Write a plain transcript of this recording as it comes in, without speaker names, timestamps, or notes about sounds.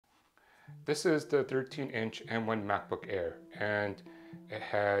This is the 13-inch M1 MacBook Air, and it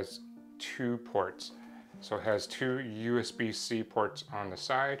has 2 ports. So it has 2 USB-C ports on the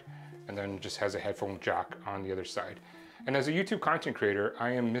side, and then just has a headphone jack on the other side. And as a YouTube content creator,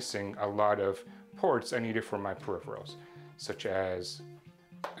 I am missing a lot of ports I needed for my peripherals, such as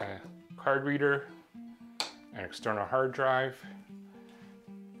a card reader, an external hard drive,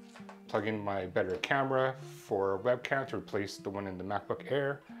 plug in my better camera for a webcam to replace the one in the MacBook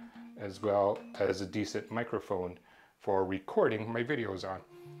Air, as well as a decent microphone for recording my videos on.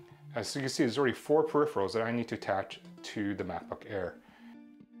 As you can see, there's already 4 peripherals that I need to attach to the MacBook Air.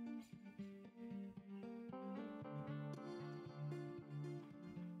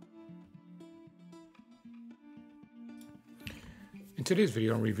 In today's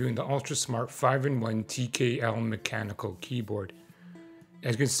video, I'm reviewing the Ultra Smart 5-in-1 TKL Mechanical Keyboard.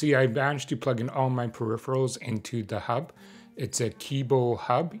 As you can see, I managed to plug in all my peripherals into the hub. It's a Keyboard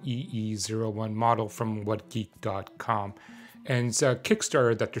Hub EE01 model from whatgeek.com. And it's a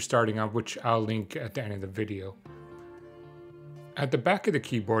Kickstarter that they're starting on, which I'll link at the end of the video. At the back of the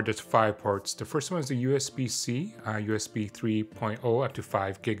keyboard, there's 5 ports. The first one is the USB-C, USB 3.0 up to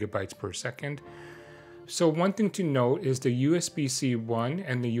 5 gigabytes per second. So one thing to note is the USB-C 1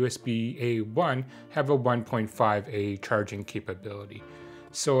 and the USB-A 1 have a 1.5A charging capability.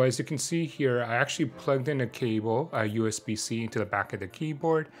 So as you can see here, I actually plugged in a cable, a USB-C into the back of the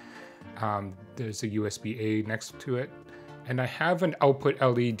keyboard. There's a USB-A next to it. And I have an output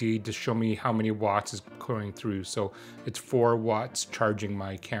LED to show me how many watts is going through. So it's 4 watts charging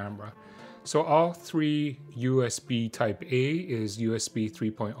my camera. So all 3 USB type A is USB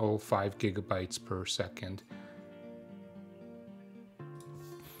 3.0 5 gigabytes per second.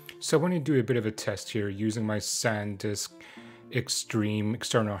 So I want to do a bit of a test here using my SanDisk Extreme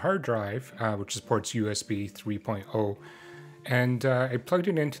external hard drive, which supports USB 3.0. And I plugged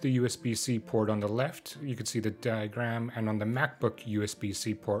it into the USB-C port on the left. You can see the diagram, and on the MacBook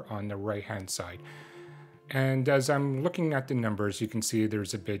USB-C port on the right-hand side. And as I'm looking at the numbers, you can see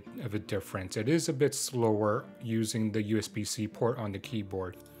there's a bit of a difference. It is a bit slower using the USB-C port on the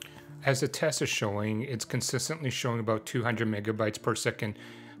keyboard. As the test is showing, it's consistently showing about 200 megabytes per second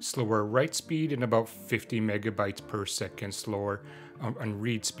slower write speed and about 50 megabytes per second slower on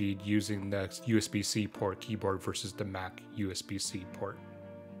read speed using the USB-C port keyboard versus the Mac USB-C port.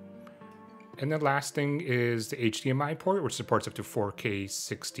 And the last thing is the HDMI port, which supports up to 4K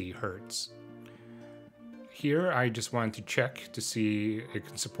 60 Hz. Here, I just wanted to check to see it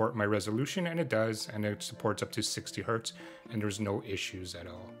can support my resolution, and it does, and it supports up to 60 Hz, and there's no issues at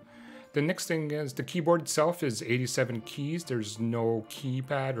all. The next thing is the keyboard itself is 87 keys. There's no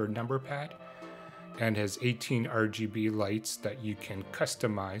keypad or number pad, and has 18 RGB lights that you can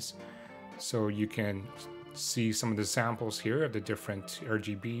customize. So you can see some of the samples here of the different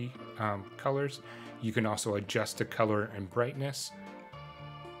RGB colors. You can also adjust the color and brightness.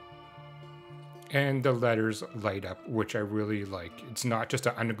 And the letters light up, which I really like. It's not just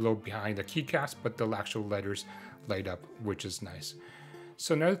an underglow behind the keycap, but the actual letters light up, which is nice.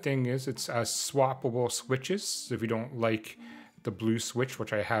 So another thing is it's swappable switches. So if you don't like the blue switch,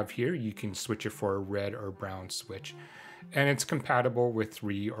 which I have here, you can switch it for a red or brown switch. And it's compatible with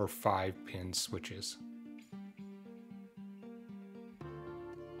 3 or 5 pin switches.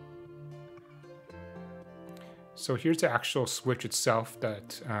 So here's the actual switch itself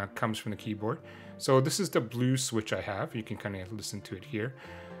that comes from the keyboard. So this is the blue switch I have. You can kind of listen to it here.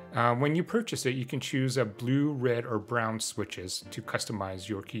 When you purchase it, you can choose a blue, red, or brown switches to customize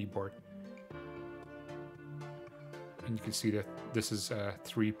your keyboard. And you can see that this is a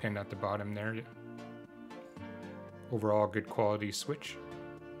 3-pin at the bottom there. Overall, good quality switch.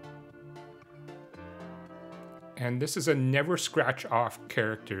 And this is a never scratch off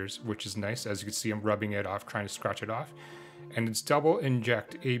characters, which is nice. As you can see, I'm rubbing it off, trying to scratch it off. And it's double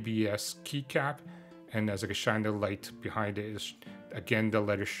inject ABS keycap. And as I can shine the light behind it, again, the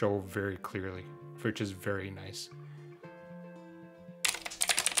letters show very clearly, which is very nice.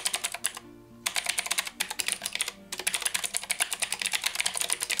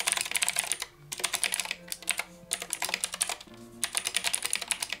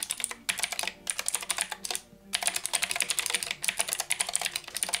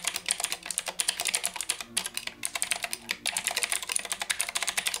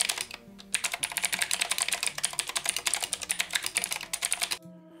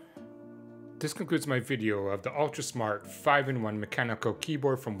 This concludes my video of the Ultra Smart 5-in-1 Mechanical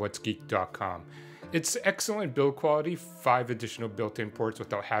Keyboard from whatgeek.com. It's excellent build quality, 5 additional built-in ports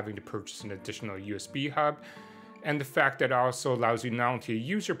without having to purchase an additional USB hub, and the fact that it also allows you not only to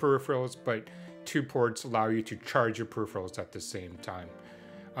use your peripherals, but 2 ports allow you to charge your peripherals at the same time.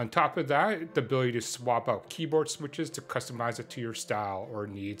 On top of that, the ability to swap out keyboard switches to customize it to your style or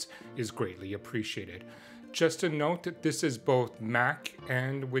needs is greatly appreciated. Just a note that this is both Mac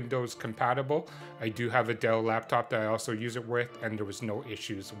and Windows compatible. I do have a Dell laptop that I also use it with, and there was no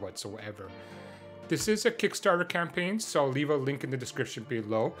issues whatsoever. This is a Kickstarter campaign, so I'll leave a link in the description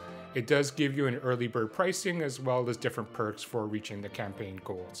below. It does give you an early bird pricing as well as different perks for reaching the campaign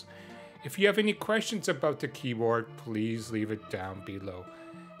goals. If you have any questions about the keyboard, please leave it down below.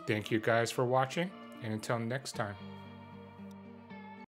 Thank you guys for watching, and until next time.